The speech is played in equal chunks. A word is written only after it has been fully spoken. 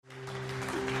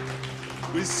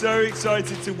We're so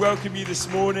excited to welcome you this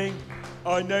morning.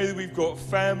 I know that we've got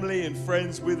family and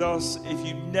friends with us. If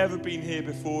you've never been here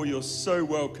before, you're so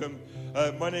welcome.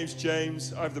 My name's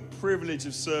James. I have the privilege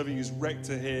of serving as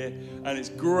rector here, and it's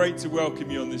great to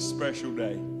welcome you on this special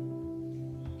day.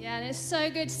 Yeah, and it's so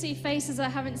good to see faces I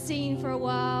haven't seen for a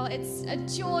while. It's a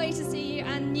joy to see you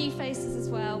and new faces as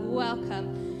well.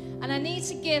 Welcome. And I need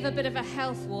to give a bit of a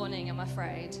health warning, I'm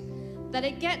afraid, that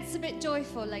it gets a bit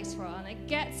joyful later on. It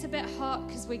gets a bit hot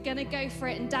because we're going to go for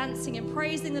it and dancing and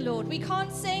praising the Lord. We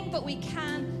can't sing, but we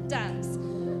can dance.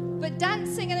 But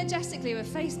dancing energetically with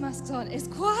face masks on is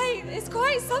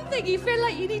quite something. You feel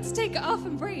like you need to take it off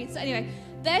and breathe. So anyway,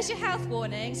 there's your health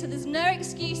warning. So there's no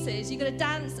excuses. You've got to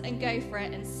dance and go for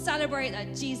it and celebrate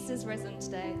that Jesus is risen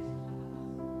today.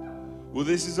 Well,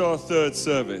 this is our third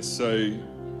service, so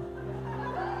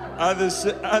at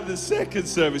the second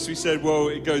service, we said, well,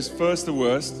 it goes first the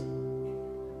worst,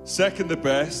 second the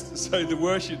best. So the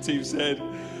worship team said,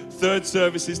 third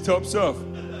service is tops off.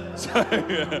 So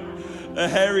a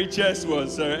hairy chest one.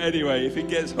 So anyway, if it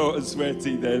gets hot and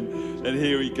sweaty, then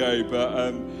here we go.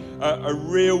 But a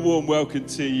real warm welcome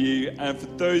to you. And for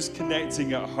those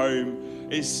connecting at home,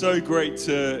 it's so great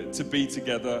to be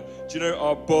together. Do you know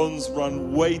our bonds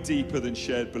run way deeper than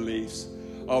shared beliefs?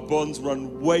 Our bonds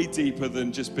run way deeper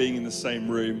than just being in the same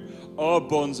room. Our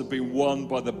bonds have been won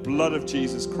by the blood of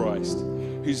Jesus Christ,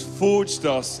 who's forged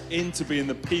us into being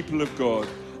the people of God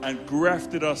and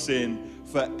grafted us in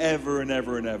forever and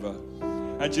ever and ever.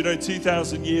 And you know,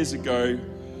 2,000 years ago,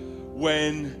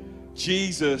 when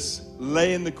Jesus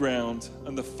lay in the ground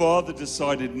and the Father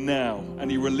decided now, and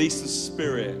he released the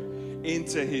Spirit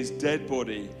into his dead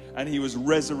body, and he was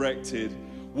resurrected,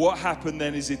 what happened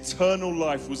then is eternal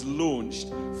life was launched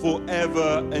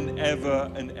forever and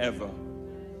ever and ever.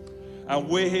 And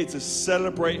we're here to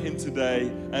celebrate him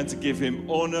today and to give him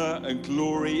honor and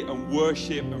glory and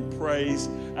worship and praise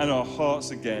and our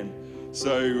hearts again.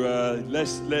 So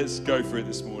let's go for it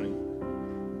this morning.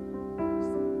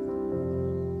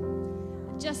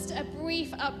 Just a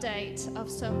brief update of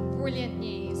some brilliant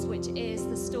news, which is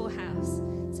the storehouse.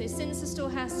 So since the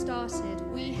storehouse started,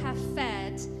 we have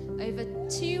fed over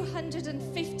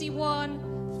 251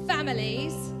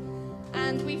 families,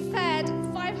 and we've fed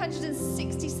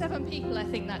 567 people, I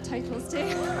think that totals to.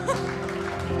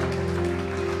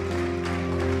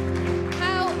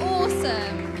 How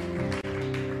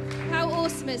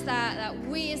awesome is that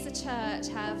we as a church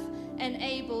have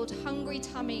enabled hungry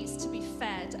tummies to be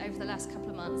fed over the last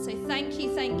couple of months. So thank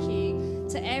you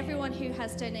to everyone who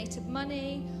has donated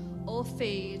money or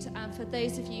food, and for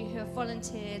those of you who have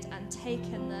volunteered and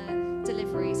taken the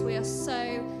deliveries. We are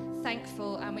so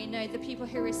thankful, and we know the people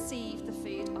who receive the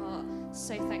food are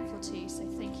so thankful too, so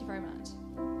thank you very much.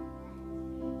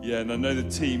 Yeah, and I know the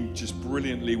team just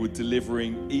brilliantly were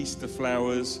delivering Easter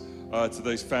flowers to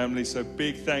those families, so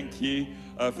big thank you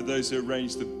for those who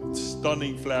arranged the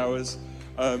stunning flowers,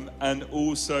 and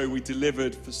also we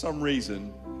delivered, for some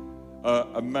reason,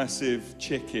 a massive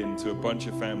chicken to a bunch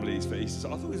of families for Easter.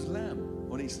 I thought it was lamb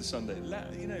on Easter Sunday.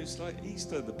 You know, it's like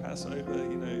Easter, the Passover,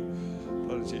 you know.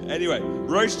 Anyway,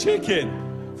 roast chicken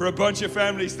for a bunch of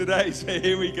families today. So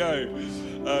here we go.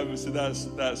 So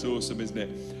that's awesome, isn't it?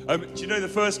 Do you know the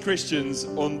first Christians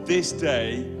on this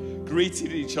day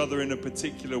greeted each other in a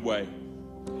particular way?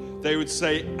 They would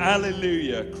say,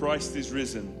 "Alleluia, Christ is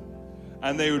risen."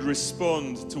 And they would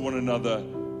respond to one another,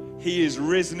 "He is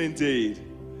risen indeed.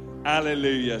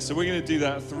 Alleluia." So we're going to do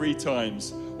that 3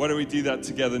 times. Why don't we do that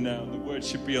together now? The word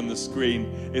should be on the screen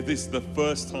if this is the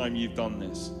first time you've done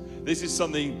this. This is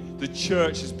something the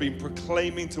church has been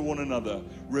proclaiming to one another,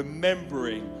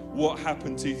 remembering what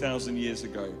happened 2,000 years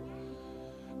ago.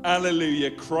 Alleluia,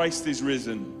 Christ is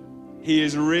risen. He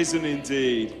is risen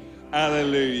indeed.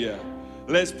 Alleluia.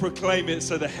 Let's proclaim it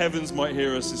so the heavens might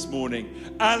hear us this morning.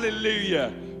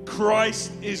 Alleluia,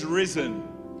 Christ is risen.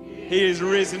 He is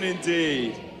risen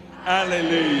indeed.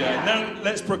 Alleluia. Now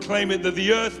let's proclaim it that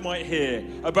the earth might hear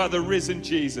about the risen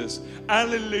Jesus.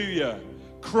 Alleluia.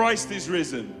 Christ is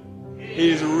risen. He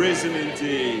is risen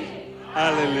indeed.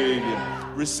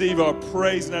 Alleluia. Receive our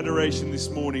praise and adoration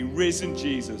this morning. Risen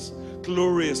Jesus,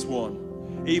 glorious one.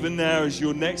 Even now as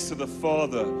you're next to the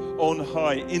Father on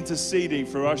high, interceding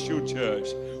for us, your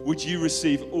church, would you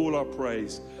receive all our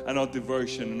praise and our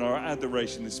devotion and our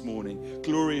adoration this morning.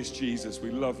 Glorious Jesus,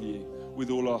 we love you with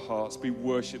all our hearts. Be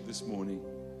worshipped this morning.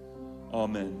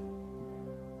 Amen.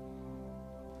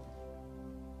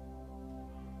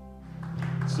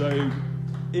 So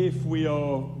if we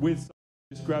are with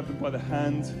someone, just grab them by the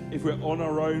hand. If we're on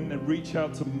our own, then reach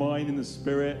out to mine in the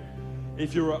Spirit.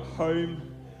 If you're at home,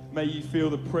 may you feel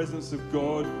the presence of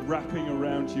God wrapping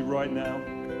around you right now.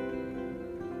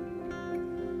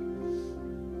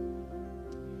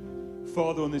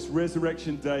 Father, on this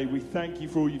resurrection day, we thank you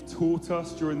for all you've taught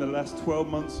us during the last 12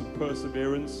 months of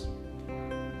perseverance.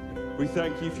 We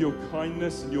thank you for your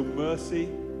kindness and your mercy.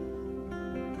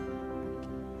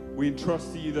 We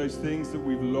entrust to you those things that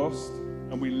we've lost,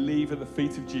 and we leave at the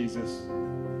feet of Jesus.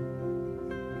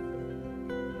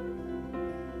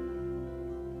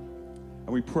 And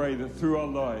we pray that through our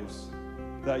lives,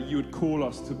 that you would call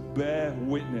us to bear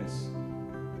witness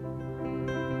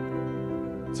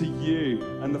to you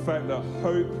and the fact that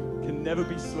hope can never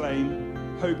be slain,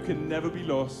 hope can never be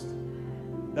lost,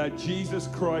 that Jesus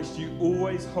Christ, you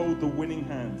always hold the winning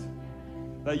hand,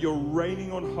 that you're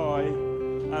reigning on high,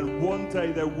 and one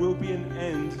day there will be an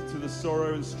end to the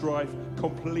sorrow and strife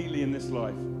completely in this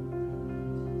life.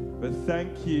 But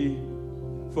thank you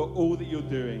for all that you're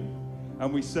doing.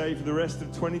 And we say for the rest of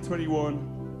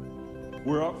 2021,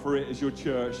 we're up for it as your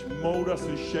church. Mold us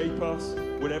and shape us,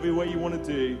 whatever way you want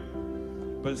to do.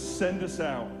 But send us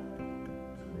out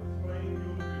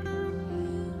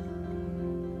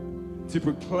to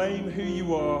proclaim who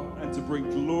you are and to bring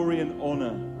glory and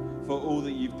honor for all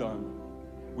that you've done.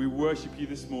 We worship you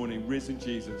this morning, risen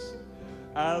Jesus.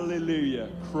 Alleluia.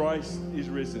 Christ is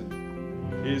risen.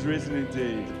 He is risen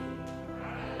indeed.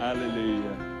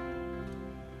 Alleluia.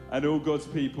 And all God's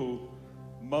people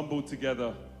mumbled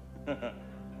together.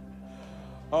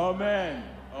 Amen.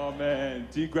 Amen.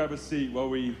 Do grab a seat while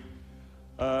we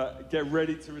get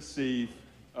ready to receive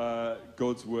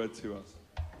God's word to us.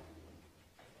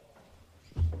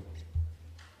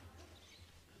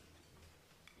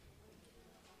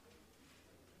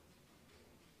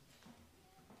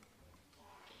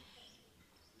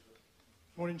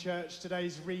 Morning, church.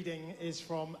 Today's reading is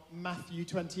from Matthew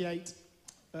 28,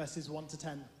 verses 1 to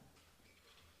 10.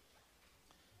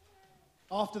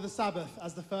 After the Sabbath,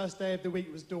 as the first day of the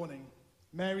week was dawning,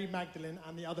 Mary Magdalene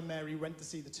and the other Mary went to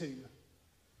see the tomb.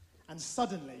 And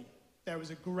suddenly there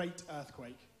was a great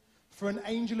earthquake, for an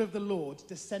angel of the Lord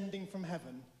descending from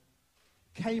heaven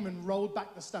came and rolled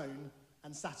back the stone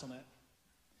and sat on it.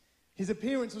 His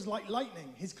appearance was like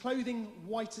lightning, his clothing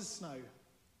white as snow.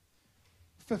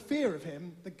 For fear of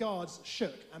him, the guards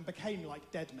shook and became like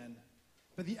dead men.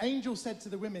 But the angel said to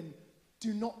the women,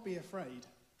 "Do not be afraid.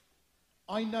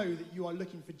 I know that you are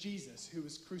looking for Jesus who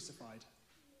was crucified.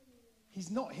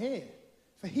 He's not here,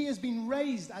 for he has been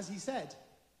raised as he said.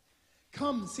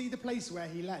 Come, see the place where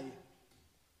he lay.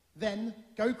 Then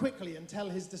go quickly and tell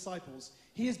his disciples,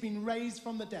 he has been raised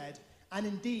from the dead, and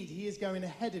indeed he is going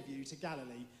ahead of you to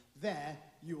Galilee. There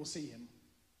you will see him."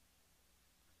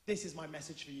 This is my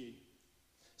message for you.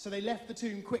 So they left the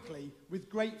tomb quickly with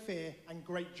great fear and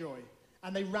great joy,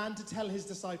 and they ran to tell his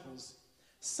disciples.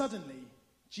 Suddenly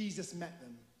Jesus met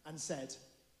them and said,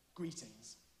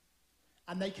 "Greetings."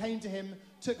 And they came to him,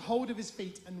 took hold of his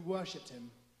feet and worshipped him.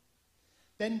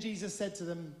 Then Jesus said to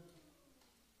them,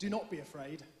 "Do not be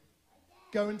afraid.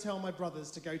 Go and tell my brothers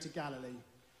to go to Galilee.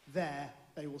 There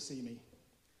they will see me."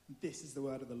 This is the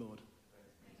word of the Lord.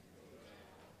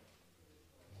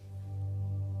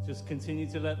 Just continue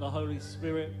to let the Holy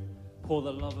Spirit pour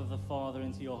the love of the Father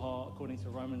into your heart, according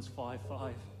to Romans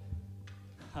 5:5.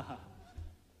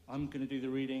 I'm going to do the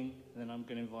reading, and then I'm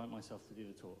going to invite myself to do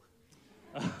the talk.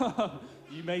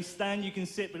 You may stand, you can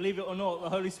sit. Believe it or not, the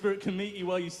Holy Spirit can meet you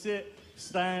while you sit,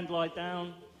 stand, lie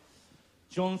down.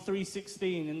 John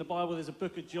 3:16. In the Bible, there's a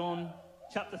book of John,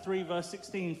 chapter 3, verse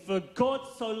 16. For God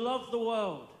so loved the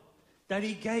world that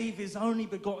he gave his only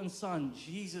begotten Son,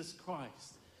 Jesus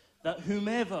Christ, that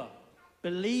whomever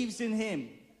believes in him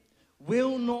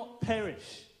will not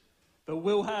perish, but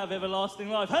will have everlasting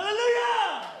life.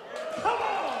 Hallelujah! Come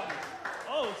on!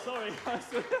 Oh, sorry.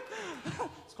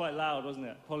 It's quite loud, wasn't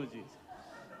it? Apologies.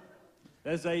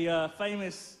 There's a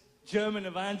famous German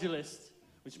evangelist,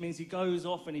 which means he goes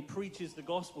off and he preaches the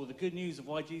gospel, the good news of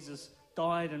why Jesus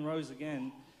died and rose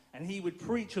again. And he would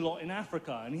preach a lot in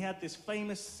Africa. And he had this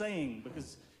famous saying,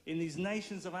 because in these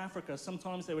nations of Africa,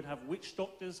 sometimes they would have witch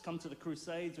doctors come to the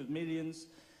Crusades with millions.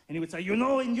 And he would say, you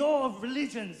know, in your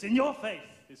religions, in your faith.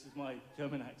 This is my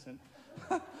German accent.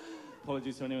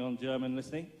 Apologies to anyone German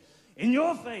listening. In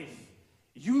your faith,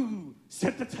 you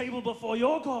set the table before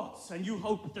your gods and you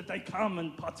hope that they come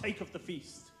and partake of the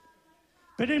feast.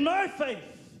 But in my faith,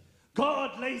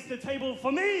 God lays the table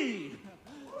for me.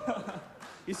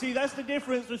 You see, that's the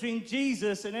difference between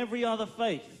Jesus and every other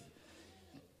faith.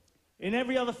 In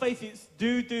every other faith, it's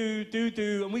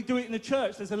do, and we do it in the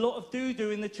church. There's a lot of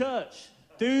do in the church.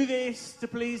 Do this to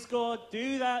please God,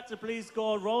 do that to please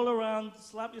God, roll around,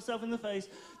 slap yourself in the face,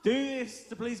 do this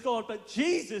to please God. But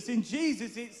Jesus, in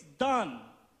Jesus, it's done.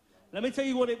 Let me tell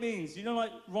you what it means. You know,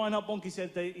 like Reinhard Bonnke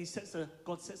said,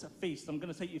 God sets a feast. I'm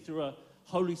going to take you through a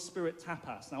Holy Spirit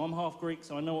tapas. Now, I'm half Greek,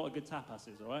 so I know what a good tapas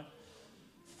is, all right?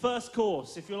 First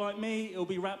course, if you're like me, it'll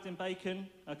be wrapped in bacon,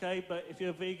 okay? But if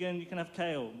you're vegan, you can have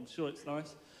kale. I'm sure it's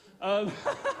nice.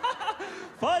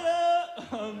 Fire!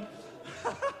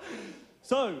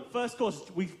 So, first course,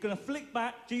 we're going to flick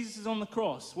back. Jesus is on the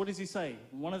cross. What does he say?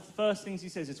 One of the first things he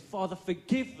says is, Father,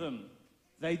 forgive them.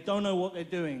 They don't know what they're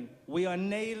doing. We are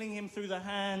nailing him through the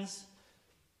hands,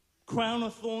 crown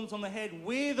of thorns on the head.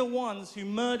 We're the ones who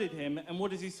murdered him. And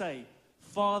what does he say?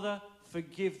 Father,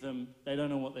 forgive them. They don't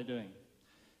know what they're doing.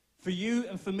 For you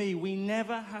and for me, we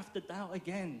never have to doubt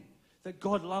again that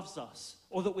God loves us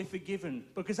or that we're forgiven.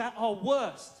 Because at our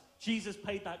worst, Jesus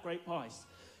paid that great price.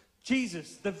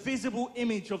 Jesus, the visible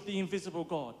image of the invisible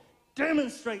God,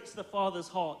 demonstrates the Father's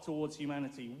heart towards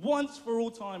humanity. Once for all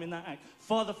time in that act.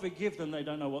 Father, forgive them. They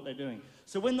don't know what they're doing.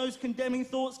 So when those condemning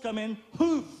thoughts come in,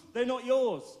 poof, they're not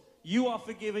yours. You are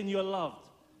forgiven. You're loved.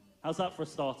 How's that for a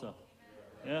starter?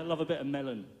 Yeah, I love a bit of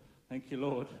melon. Thank you,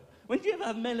 Lord. When do you ever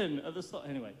have melon at the start?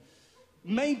 Anyway,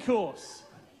 main course.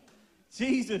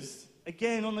 Jesus,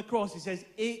 again on the cross, he says,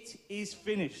 it is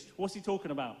finished. What's he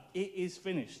talking about? It is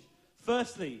finished.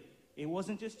 Firstly, it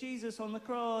wasn't just Jesus on the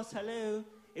cross. Hello.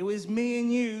 It was me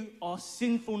and you, our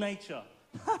sinful nature.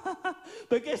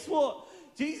 But guess what?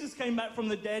 Jesus came back from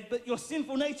the dead, but your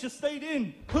sinful nature stayed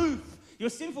in. Poof. Your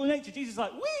sinful nature, Jesus is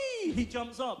like, whee! He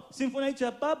jumps up. Sinful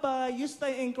nature, bye-bye. You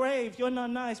stay engraved. You're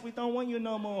not nice. We don't want you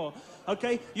no more.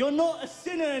 Okay? You're not a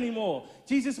sinner anymore.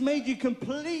 Jesus made you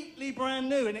completely brand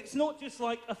new. And it's not just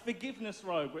like a forgiveness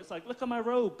robe where it's like, look at my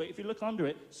robe. But if you look under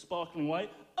it, sparkling white.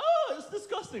 Oh, it's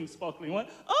disgusting. Sparkling white.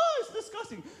 Oh, it's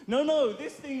disgusting. No.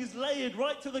 This thing is layered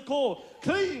right to the core.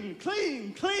 Clean,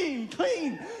 clean, clean,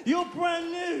 clean. You're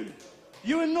brand new.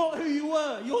 You are not who you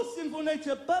were. Your sinful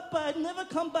nature, bye-bye, never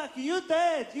come back. You're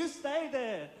dead. You stay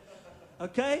there.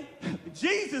 Okay?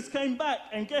 Jesus came back,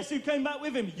 and guess who came back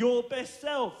with him? Your best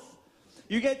self.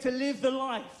 You get to live the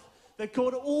life that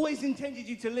God always intended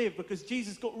you to live because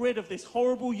Jesus got rid of this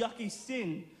horrible, yucky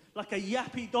sin like a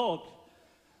yappy dog.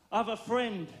 I have a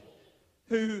friend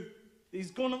who he's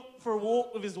gone for a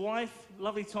walk with his wife,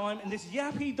 lovely time, and this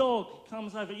yappy dog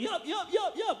comes over, yup, yup,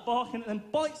 yup, yup, barking, and then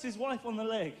bites his wife on the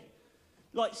leg.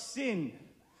 Like sin,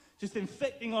 just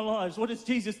infecting our lives. What does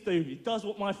Jesus do? He does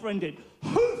what my friend did.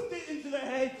 Hoofed it into the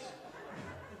hedge.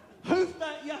 Hoofed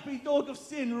that yappy dog of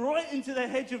sin right into the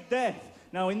hedge of death.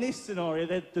 Now, in this scenario,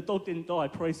 the dog didn't die,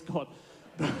 praise God.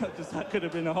 Because that could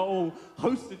have been a whole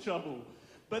host of trouble.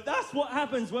 But that's what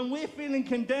happens when we're feeling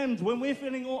condemned, when we're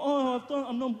feeling,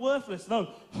 I'm not worthless. No,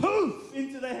 hoof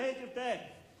into the hedge of death.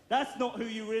 That's not who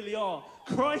you really are.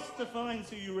 Christ defines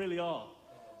who you really are.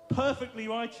 Perfectly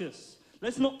righteous.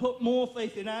 Let's not put more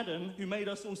faith in Adam, who made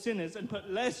us all sinners, and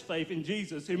put less faith in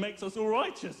Jesus, who makes us all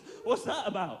righteous. What's that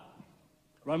about?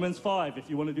 Romans 5, if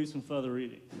you want to do some further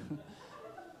reading.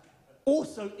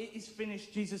 Also, it is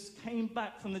finished. Jesus came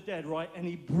back from the dead, right? And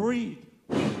he breathed.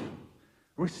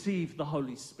 Received the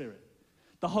Holy Spirit.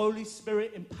 The Holy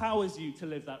Spirit empowers you to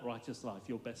live that righteous life,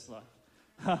 your best life.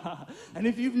 And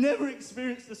if you've never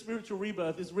experienced the spiritual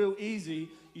rebirth, it's real easy.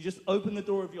 You just open the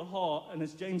door of your heart, and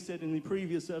as James said in the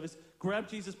previous service, grab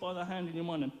Jesus by the hand in your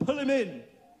mind and pull him in.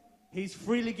 He's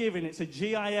freely given. It's a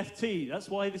gift. That's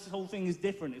why this whole thing is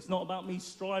different. It's not about me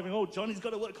striving. Oh, Johnny's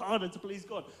got to work harder to please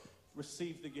God.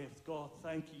 Receive the gift. God,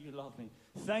 thank you, you love me.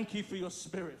 Thank you for your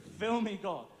Spirit. Fill me,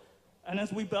 God. And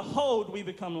as we behold, we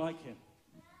become like him.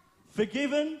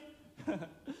 Forgiven,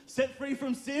 set free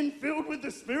from sin, filled with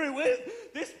the Spirit.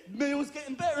 This meal's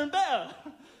getting better and better.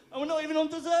 And we're not even on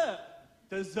dessert.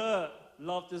 Dessert.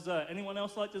 Love dessert. Anyone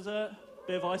else like dessert?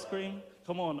 Bit of ice cream?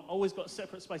 Come on. Always got a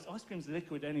separate space. Ice cream's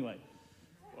liquid anyway.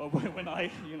 When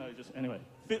I, anyway.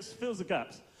 Fills the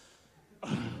gaps.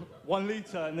 1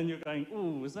 litre, and then you're going,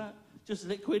 ooh, is that just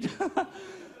liquid?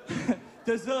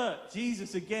 Dessert.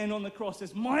 Jesus again on the cross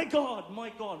says, my God,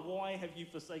 why have you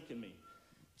forsaken me?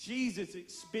 Jesus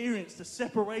experienced the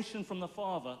separation from the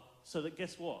Father so that,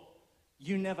 guess what?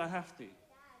 You never have to.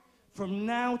 From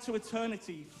now to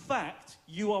eternity, fact,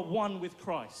 you are one with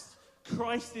Christ.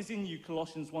 Christ is in you,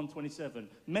 Colossians 1:27.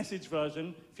 Message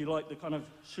version, if you like the kind of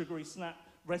sugary snap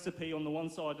recipe on the one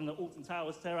side and the Alton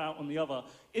Towers tear out on the other.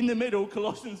 In the middle,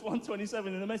 Colossians 1:27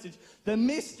 in the message. The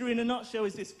mystery in a nutshell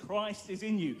is this: Christ is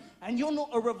in you. And you're not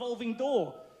a revolving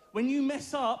door. When you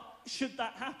mess up, should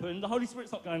that happen, the Holy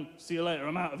Spirit's not going, see you later,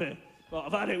 I'm out of here. Well,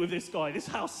 I've had it with this guy. This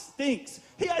house stinks.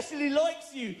 He actually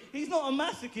likes you. He's not a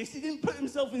masochist. He didn't put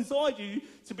himself inside you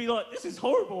to be like, this is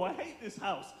horrible. I hate this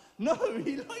house. No,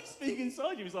 he likes being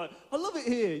inside you. He's like, I love it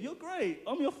here. You're great.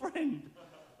 I'm your friend.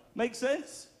 Make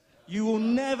sense? You will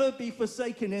never be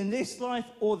forsaken in this life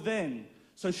or then.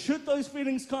 So should those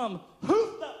feelings come,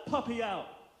 hoof that puppy out,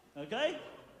 okay?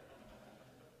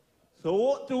 So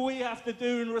what do we have to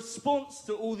do in response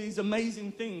to all these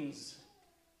amazing things?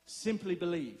 Simply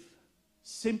believe.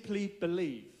 Simply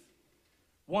believe.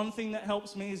 One thing that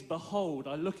helps me is behold.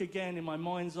 I look again in my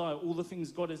mind's eye all the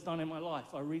things God has done in my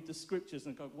life. I read the scriptures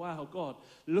and go, wow, God,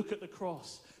 look at the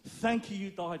cross. Thank you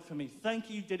died for me. Thank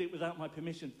you did it without my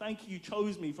permission. Thank you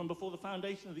chose me from before the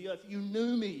foundation of the earth. You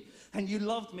knew me and you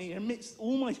loved me amidst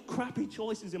all my crappy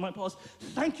choices in my past.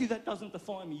 Thank you, that doesn't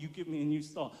define me. You give me a new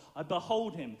start. I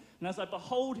behold him. And as I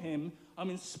behold him, I'm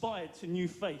inspired to new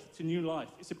faith, to new life.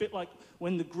 It's a bit like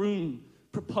when the groom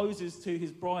proposes to his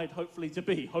bride, hopefully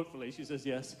she says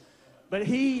yes. But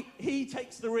he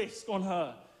takes the risk on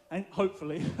her, and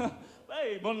hopefully,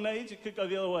 hey, modern age, it could go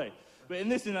the other way. But in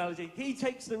this analogy, he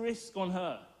takes the risk on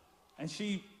her, and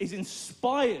she is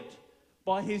inspired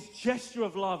by his gesture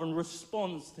of love and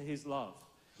responds to his love.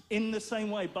 In the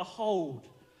same way, behold,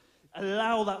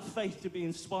 allow that faith to be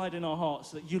inspired in our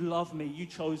hearts that you love me, you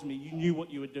chose me, you knew what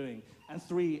you were doing. And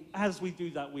 3, as we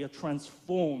do that, we are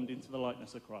transformed into the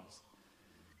likeness of Christ.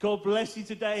 God bless you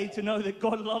today to know that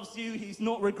God loves you. He's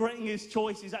not regretting his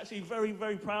choice. He's actually very,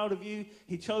 very proud of you.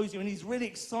 He chose you, and he's really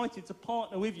excited to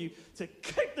partner with you to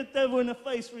kick the devil in the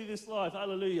face through this life.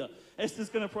 Hallelujah. Esther's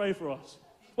going to pray for us.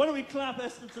 Why don't we clap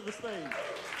Esther to the stage?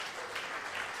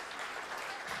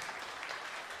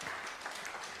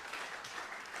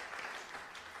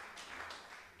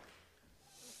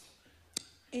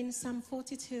 In Psalm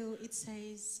 42, it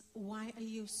says, why are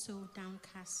you so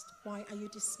downcast? Why are you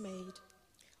dismayed?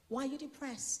 Why are you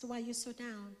depressed? Why are you so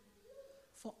down?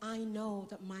 For I know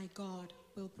that my God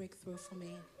will break through for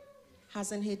me.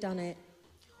 Hasn't he done it?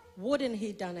 Wouldn't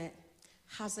he done it?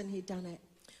 Hasn't he done it?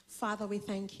 Father, we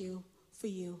thank you for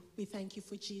you. We thank you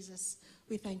for Jesus.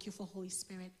 We thank you for Holy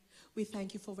Spirit. We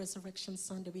thank you for Resurrection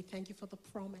Sunday. We thank you for the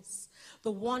promise,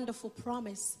 the wonderful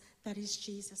promise that is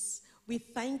Jesus. We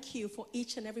thank you for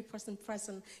each and every person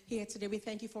present here today. We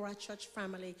thank you for our church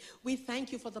family. We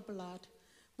thank you for the blood.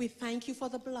 We thank you for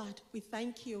the blood. We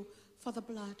thank you for the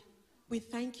blood. We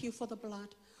thank you for the blood.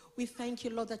 We thank you,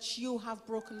 Lord, that you have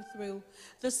broken through.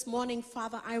 This morning,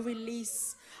 Father, I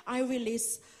release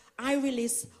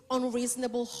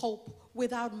unreasonable hope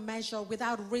without measure,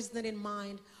 without reasoning in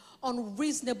mind,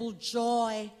 unreasonable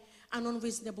joy and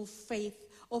unreasonable faith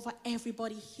over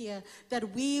everybody here, that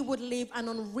we would live an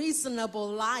unreasonable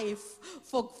life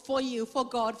for you, for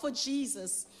God, for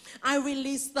Jesus. I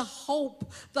release the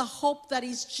hope that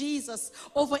is Jesus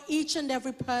over each and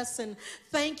every person.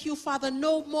 Thank you, Father.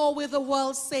 No more will the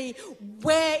world say,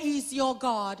 where is your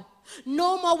God?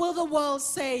 No more will the world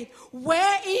say,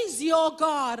 where is your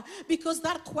God? Because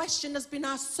that question has been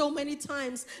asked so many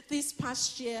times this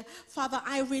past year. Father,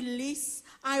 I release.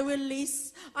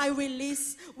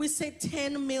 We say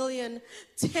 10 million.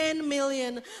 10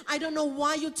 million. I don't know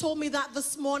why you told me that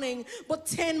this morning, but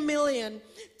 10 million.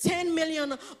 10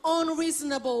 million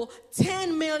unreasonable.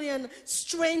 10 million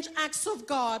strange acts of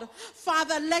God.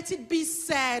 Father, let it be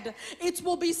said. It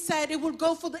will be said. It will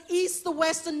go for the east, the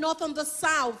west, the north, and the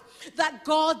south that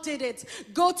God did it.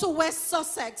 Go to West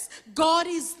Sussex. God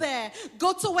is there.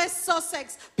 Go to West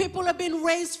Sussex. People have been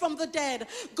raised from the dead.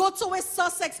 Go to West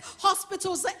Sussex.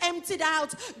 Hospitals are emptied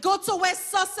out. Go to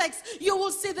West Sussex. You will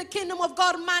see the kingdom of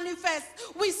God manifest.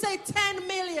 We say 10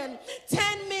 million.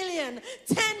 10 million.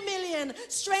 10 million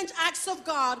strange acts of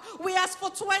God. We ask for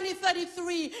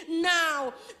 2033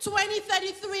 now.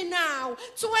 2033 now.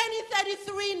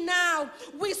 2033 now.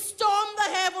 We storm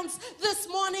the heavens this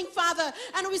morning, Father,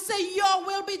 and we say, your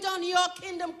will be done, your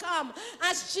kingdom come,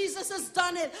 as Jesus has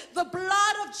done it. The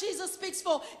blood of Jesus speaks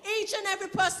for each and every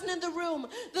person in the room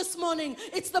this morning.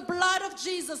 It's the blood of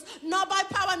Jesus, not by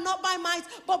power, not by might,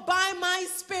 but by my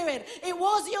spirit. It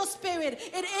was your spirit.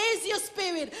 It is your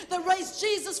spirit that raised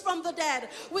Jesus from the dead.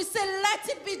 We say, let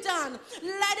it be done.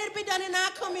 Let it be done in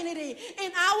our community,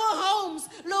 in our homes,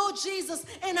 Lord Jesus,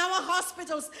 in our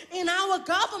hospitals, in our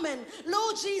government.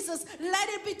 Lord Jesus, let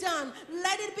it be done.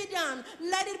 Let it be done.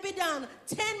 Let it be done.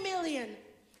 10 million.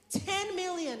 10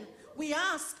 million. We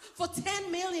ask for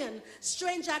 10 million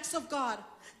strange acts of God.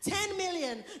 10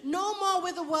 million. No more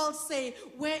will the world say,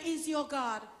 where is your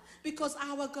God? Because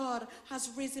our God has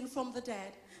risen from the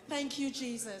dead. Thank you,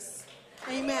 Jesus.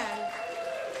 Amen.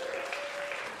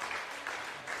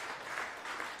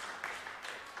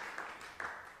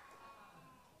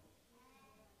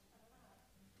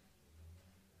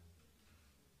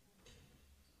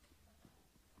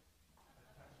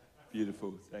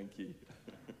 Beautiful, thank you.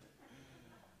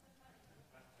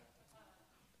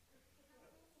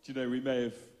 Do you know, we may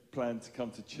have planned to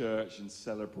come to church and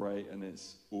celebrate, and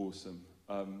it's awesome.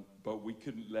 But we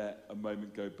couldn't let a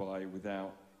moment go by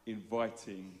without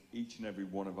inviting each and every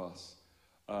one of us,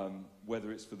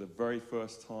 whether it's for the very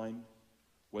first time,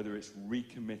 whether it's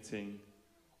recommitting,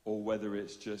 or whether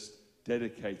it's just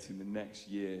dedicating the next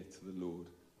year to the Lord,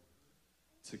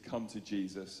 to come to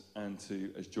Jesus and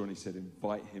to, as Johnny said,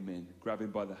 invite him in, grab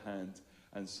him by the hand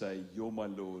and say, you're my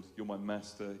Lord, you're my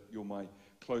master, you're my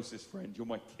closest friend, you're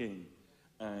my king,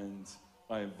 and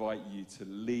I invite you to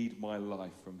lead my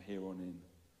life from here on in.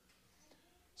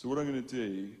 So what I'm going to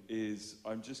do is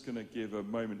I'm just going to give a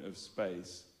moment of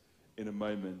space in a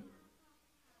moment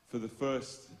for the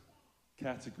first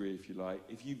category, if you like.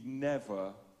 If you've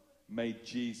never made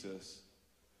Jesus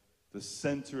the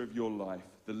center of your life,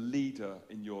 the leader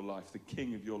in your life, the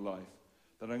king of your life,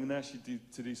 then I'm going to ask you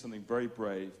to do something very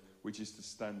brave, which is to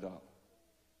stand up.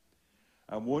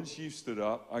 And once you've stood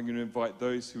up, I'm going to invite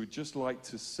those who would just like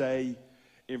to say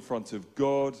in front of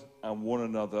God and one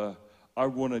another, I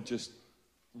want to just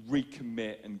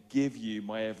recommit and give you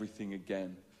my everything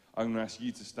again. I'm going to ask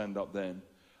you to stand up then.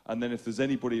 And then if there's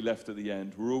anybody left at the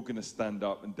end, we're all going to stand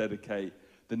up and dedicate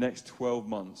the next 12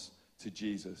 months to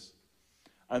Jesus.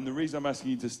 And the reason I'm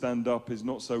asking you to stand up is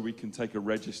not so we can take a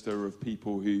register of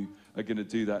people who are going to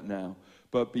do that now,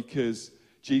 but because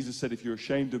Jesus said, if you're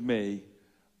ashamed of me,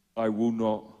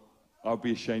 I'll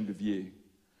be ashamed of you.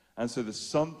 And so there's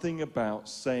something about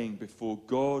saying before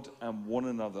God and one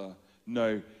another,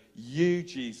 no, you,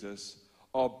 Jesus,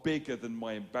 are bigger than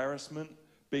my embarrassment,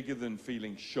 bigger than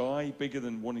feeling shy, bigger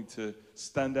than wanting to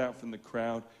stand out from the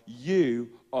crowd. You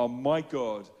are my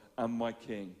God and my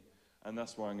King. And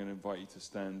that's why I'm going to invite you to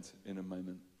stand in a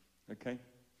moment. Okay?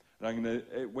 And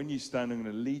when you stand, I'm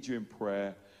going to lead you in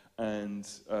prayer and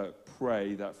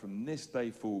pray that from this day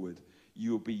forward,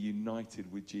 you will be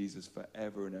united with Jesus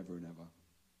forever and ever and ever.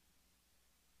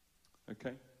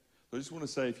 Okay? So I just want to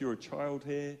say, if you're a child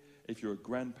here, if you're a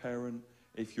grandparent,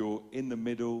 if you're in the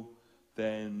middle,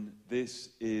 then this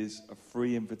is a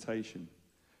free invitation.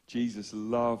 Jesus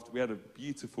loved, we had a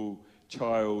beautiful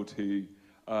child who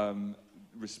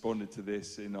responded to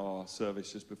this in our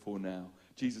service just before now.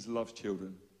 Jesus loves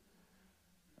children.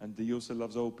 And he also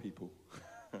loves old people,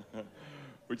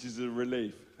 which is a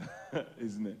relief,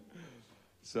 isn't it?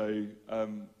 So,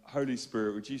 Holy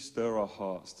Spirit, would you stir our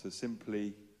hearts to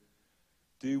simply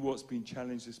do what's been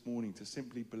challenged this morning, to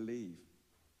simply believe.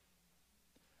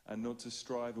 And not to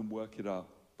strive and work it up,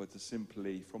 but to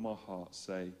simply, from our hearts,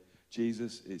 say,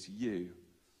 Jesus, it's you,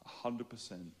 100%.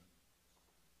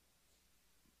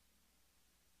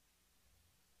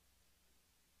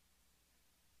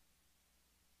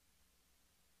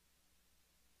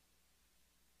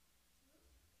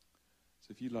 So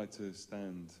if you'd like to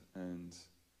stand and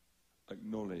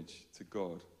acknowledge to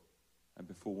God and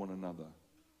before one another,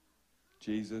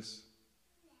 Jesus,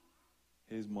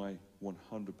 here's my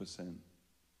 100%.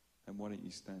 And why don't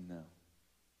you stand now?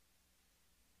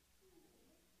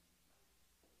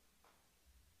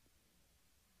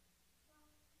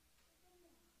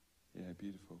 Yeah,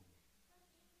 beautiful.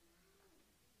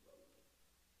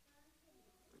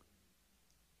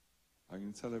 I'm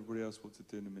going to tell everybody else what to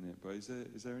do in a minute, but is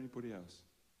there anybody else?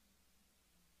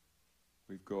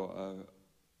 We've got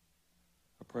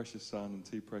a precious son and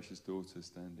two precious daughters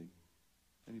standing.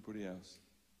 Anybody else?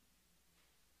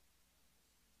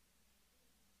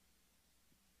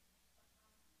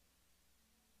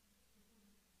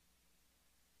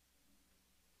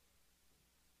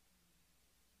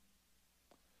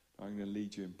 I'm going to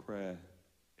lead you in prayer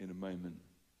in a moment.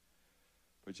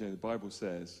 But you know, the Bible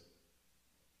says,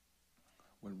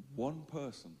 when one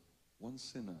person, one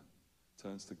sinner,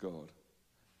 turns to God,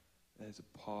 there's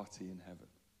a party in heaven.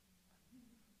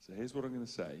 So here's what I'm going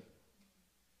to say.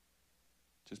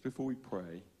 Just before we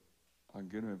pray, I'm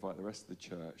going to invite the rest of the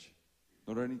church,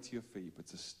 not only to your feet, but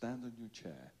to stand on your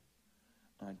chair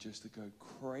and just to go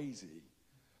crazy,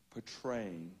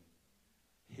 portraying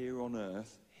here on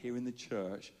earth, here in the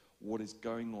church, what is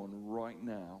going on right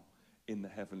now in the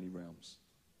heavenly realms.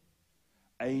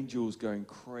 Angels going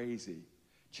crazy.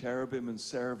 Cherubim and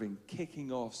seraphim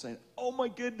kicking off, saying, oh my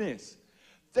goodness,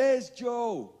 there's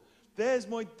Joel. There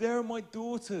are my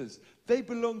daughters. They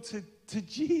belong to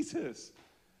Jesus.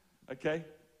 Okay?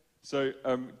 So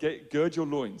gird your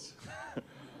loins.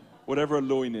 Whatever a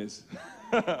loin is.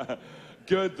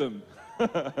 Gird them.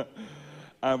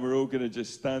 And we're all going to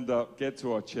just stand up, get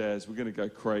to our chairs. We're going to go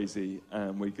crazy,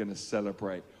 and we're going to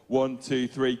celebrate. 1, 2,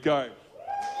 3, go.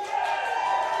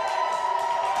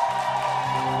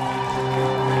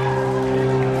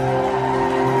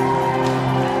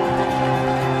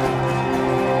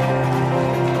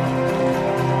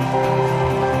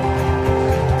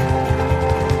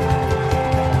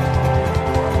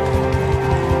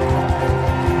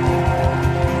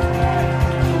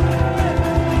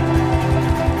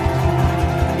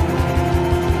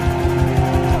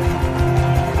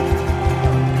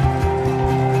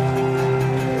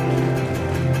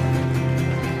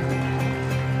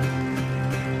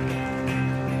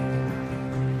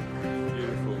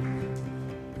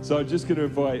 So I'm just going to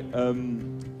invite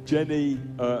Jenny,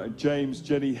 James.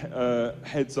 Jenny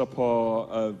heads up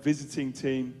our visiting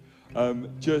team.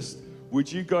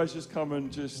 Would you guys just come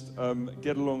and just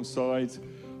get alongside?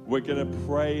 We're going to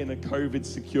pray in a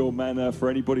COVID-secure manner for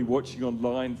anybody watching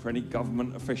online, for any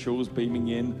government officials beaming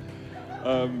in.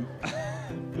 And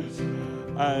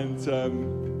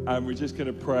we're just going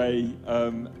to pray.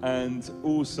 And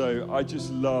also, I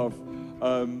just love,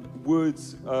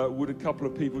 would a couple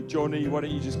of people, Johnny, why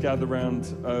don't you just gather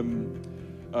around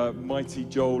Mighty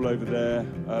Joel over there,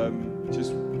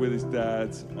 just with his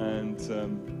dad,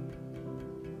 and...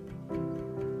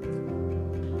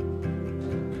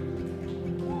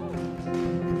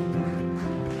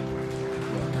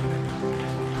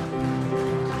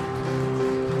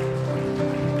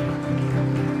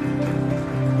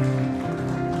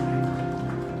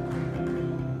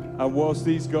 And whilst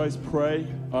these guys pray,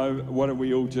 why don't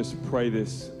we all just pray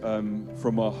this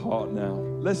from our heart now?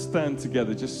 Let's stand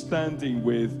together, just standing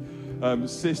with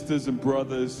sisters and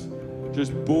brothers,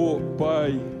 just bought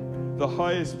by the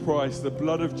highest price, the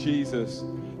blood of Jesus,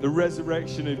 the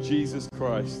resurrection of Jesus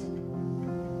Christ.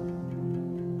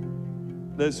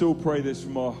 Let's all pray this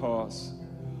from our hearts.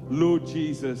 Lord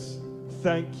Jesus,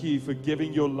 thank you for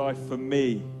giving your life for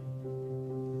me.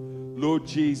 Lord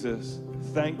Jesus,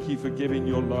 thank you for giving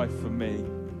your life for me.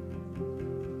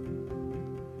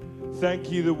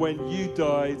 Thank you that when you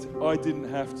died, I didn't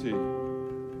have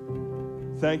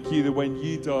to. Thank you that when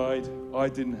you died, I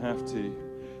didn't have to.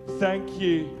 Thank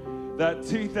you that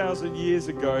 2,000 years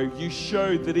ago, you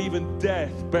showed that even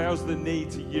death bows the knee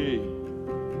to you.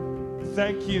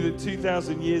 Thank you that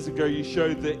 2,000 years ago, you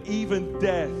showed that even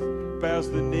death bows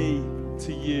the knee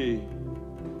to you.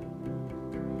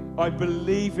 I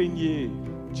believe in you,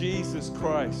 Jesus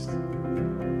Christ.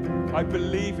 I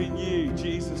believe in you,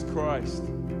 Jesus Christ.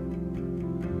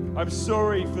 I'm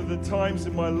sorry for the times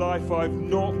in my life I've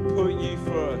not put you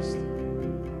first.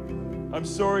 I'm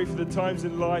sorry for the times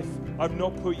in life I've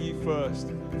not put you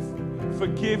first.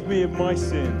 Forgive me of my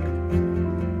sin.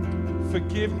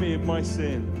 Forgive me of my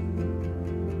sin.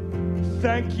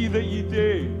 Thank you that you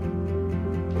do.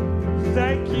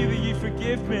 Thank you that you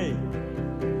forgive me.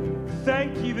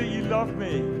 Thank you that you love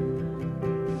me.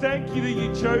 Thank you that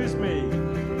you chose me.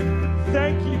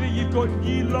 Thank you that you've got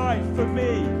new life for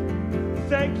me.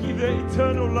 Thank you that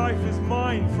eternal life is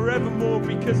mine forevermore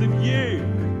because of you.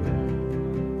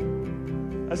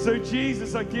 And so,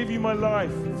 Jesus, I give you my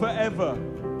life forever.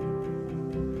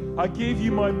 I give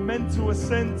you my mental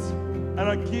assent and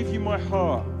I give you my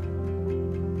heart.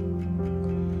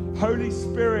 Holy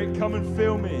Spirit, come and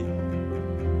fill me.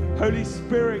 Holy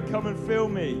Spirit, come and fill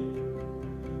me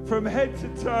from head to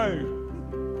toe.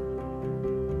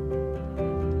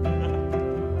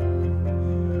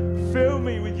 Fill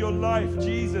me with your life,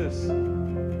 Jesus.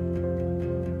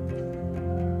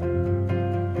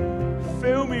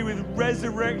 Fill me with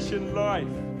resurrection life.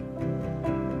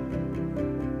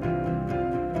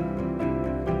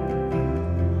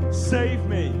 Save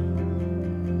me.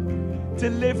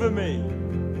 Deliver me.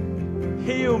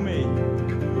 Heal me.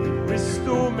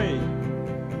 Restore me.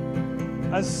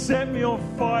 And set me on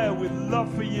fire with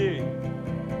love for you.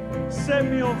 Set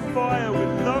me on fire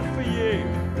with love for you.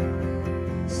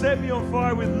 Set me on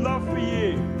fire with love for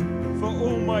you for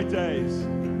all my days.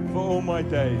 For all my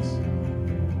days.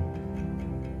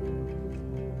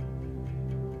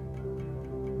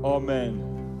 Amen.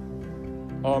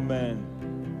 Amen.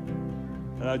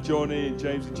 And now Johnny and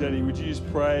James and Jenny, would you just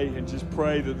pray and just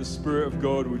pray that the Spirit of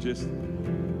God will just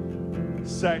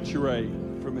saturate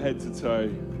from head to toe.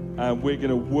 And we're going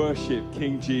to worship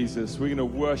King Jesus. We're going to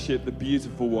worship the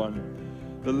beautiful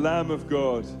one, the Lamb of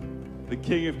God, the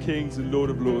King of Kings and Lord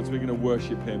of Lords. We're going to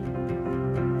worship him.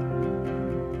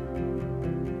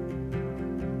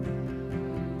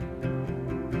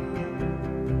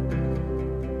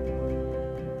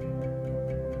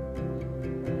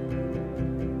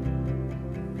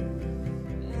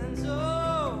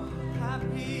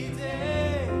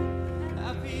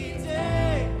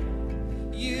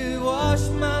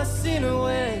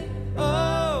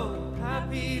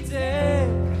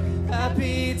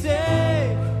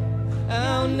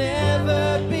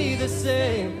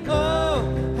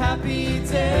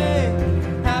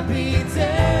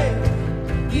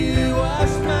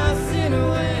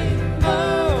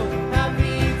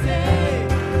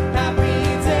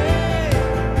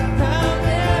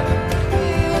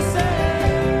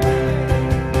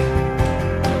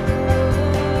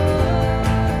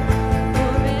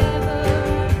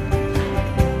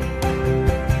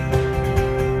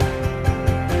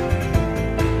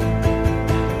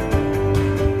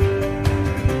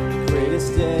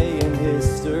 Day in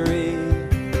history,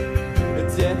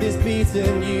 a death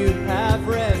reason you have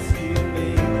rescued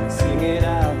me. Sing it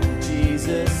out,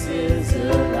 Jesus is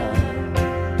alive.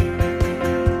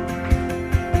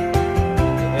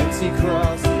 The empty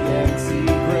cross, the empty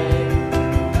grave,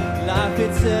 life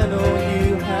eternal,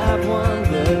 you have won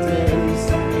the day.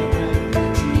 Sing it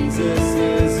out, Jesus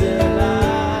is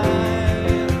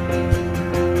alive.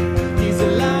 He's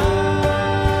alive.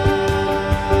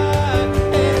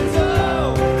 And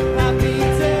oh, happy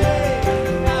day,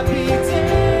 happy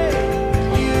day.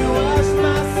 You washed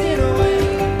my sin away.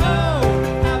 Oh,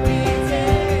 happy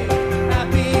day,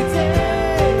 happy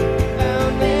day.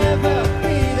 I'll never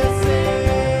be the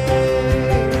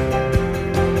same.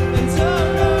 And oh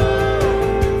no,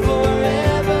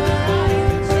 forever I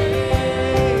am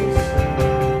changed.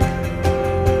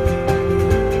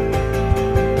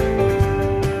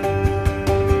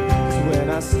 'Cause when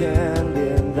I stand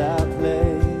in that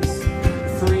place,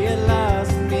 free at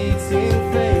last, meeting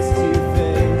face to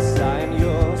face, I am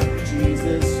yours,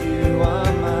 Jesus, you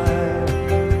are mine.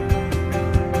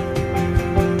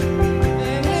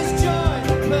 Endless joy,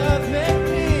 perfect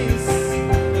peace,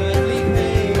 earthly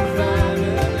pain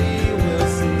finally will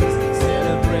cease.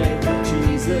 Celebrate,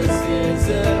 Jesus is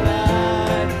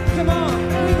alive. Come on,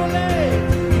 we believe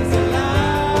He's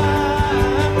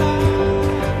alive.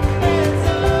 And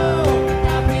so,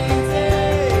 happy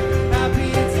day,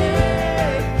 happy day.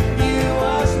 You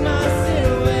wash my sin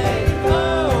away.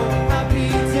 Oh, happy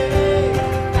day,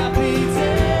 happy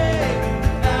day.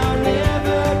 I'll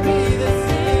never be the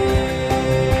same.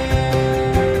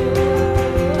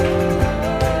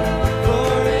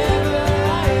 Forever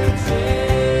I am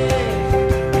changed.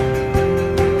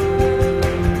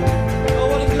 Oh,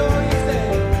 what a glorious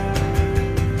day.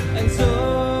 And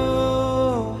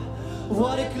so,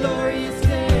 what a glorious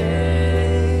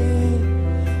day.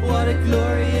 What a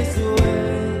glorious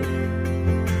way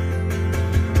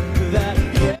that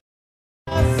you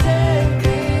have set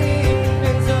me.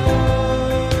 And so,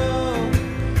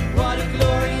 what a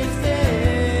glorious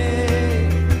day.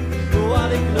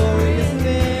 What a glorious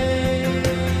day.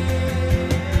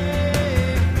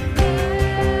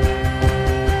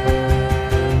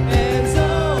 And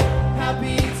so,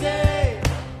 happy day,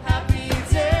 happy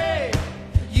day.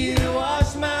 You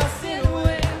wash my sin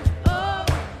away. Oh,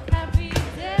 happy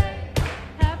day,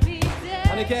 happy day.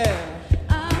 And again,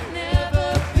 I'll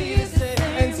never be the same.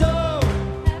 and so,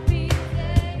 Happy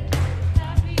day,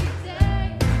 happy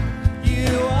day. you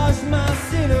wash my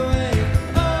sin away.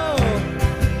 Oh,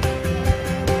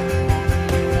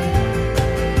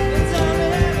 and I'll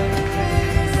never be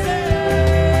the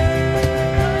same.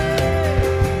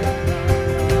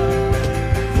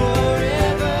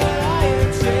 Forever I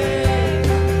am changed.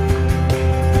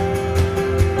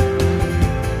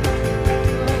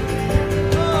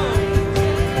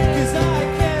 'Cause I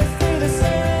can't stay the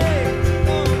same.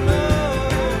 Oh no,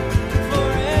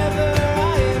 forever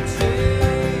I am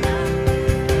changed.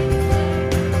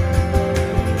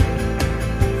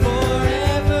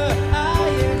 Forever I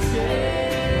am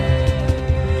changed.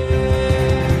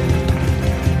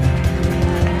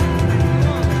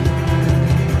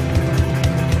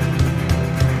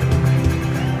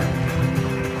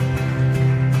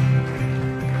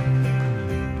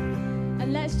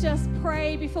 And let's just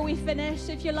pray before we finish.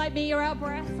 If you're like me, you're out of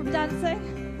breath from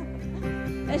dancing.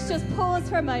 Let's just pause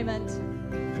for a moment.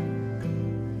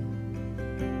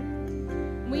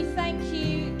 We thank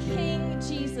you, King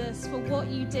Jesus, for what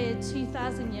you did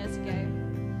 2,000 years ago.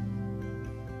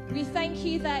 We thank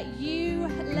you that you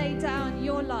laid down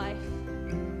your life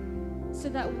so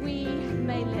that we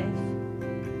may live.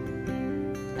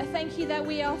 I thank you that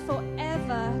we are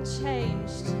forever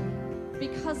changed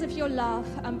because of your love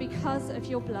and because of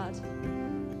your blood.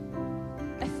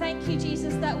 I thank you,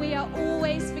 Jesus, that we are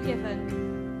always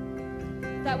forgiven,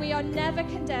 that we are never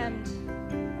condemned,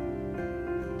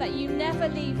 that you never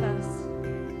leave us,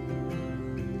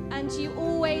 and you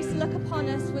always look upon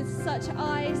us with such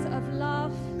eyes of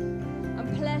love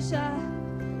and pleasure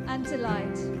and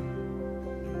delight.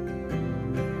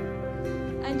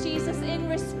 And Jesus, in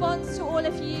response to all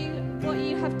of you, what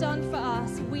you have done for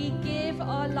us, we give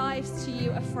our lives to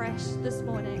you afresh this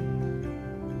morning.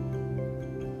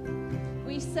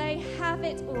 We say, have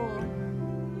it all.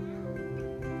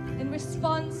 In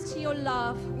response to your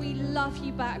love, we love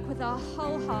you back with our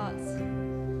whole hearts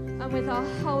and with our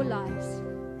whole lives.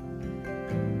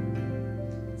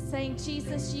 Saying,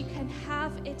 Jesus, you can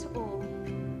have it all.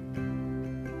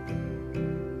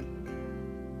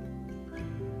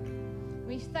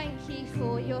 We thank you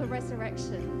for your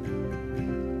resurrection.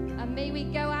 And may we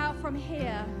go out from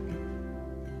here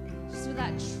just with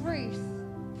that truth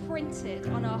printed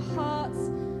on our hearts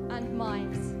and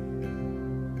minds.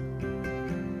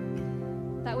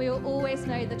 that we will always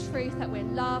know the truth that we're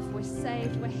loved, we're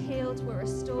saved, we're healed, we're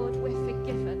restored, we're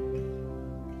forgiven.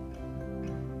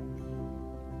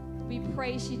 We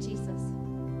praise you, Jesus.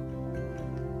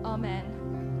 Amen.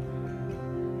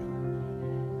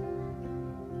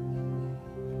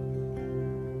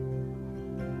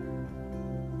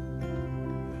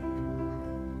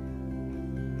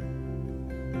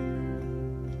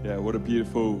 Yeah, what a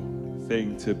beautiful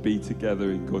thing to be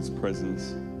together in God's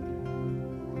presence.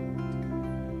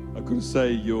 I've got to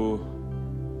say, your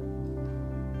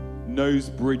nose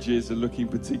bridges are looking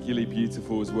particularly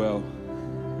beautiful as well.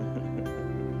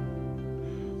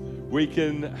 We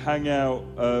can hang out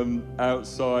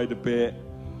outside a bit.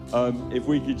 If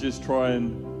we could just try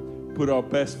and put our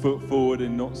best foot forward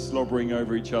and not slobbering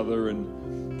over each other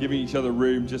and giving each other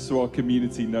room, just so our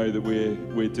community know that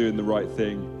we're doing the right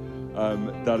thing.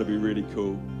 That'd be really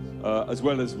cool, as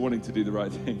well as wanting to do the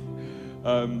right thing.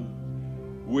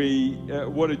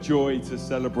 What a joy to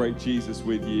celebrate Jesus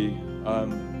with you.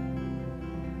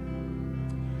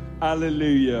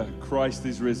 Alleluia, Christ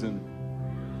is risen.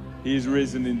 He is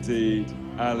risen indeed.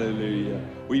 Alleluia.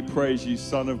 We praise you,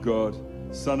 Son of God,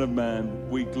 Son of Man.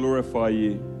 We glorify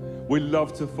you. We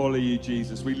love to follow you,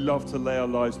 Jesus. We love to lay our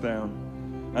lives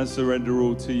down and surrender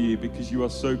all to you, because you are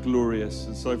so glorious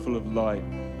and so full of light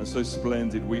and so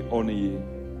splendid. We honor you.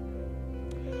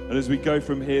 And as we go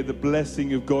from here, the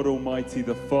blessing of God Almighty,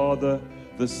 the Father,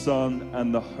 the Son,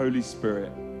 and the Holy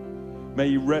Spirit,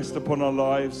 may He rest upon our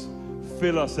lives,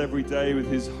 fill us every day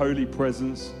with His holy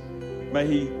presence. May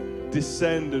He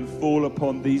descend and fall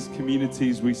upon these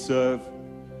communities we serve,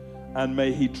 and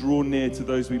may He draw near to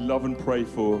those we love and pray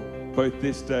for, both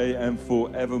this day and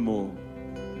forevermore.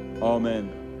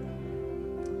 Amen.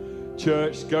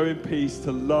 Church, go in peace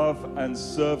to love and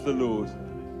serve the Lord.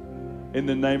 In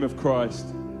the name of Christ.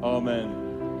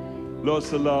 Amen.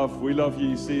 Lots of love. We love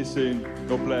you. See you soon.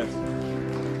 God bless.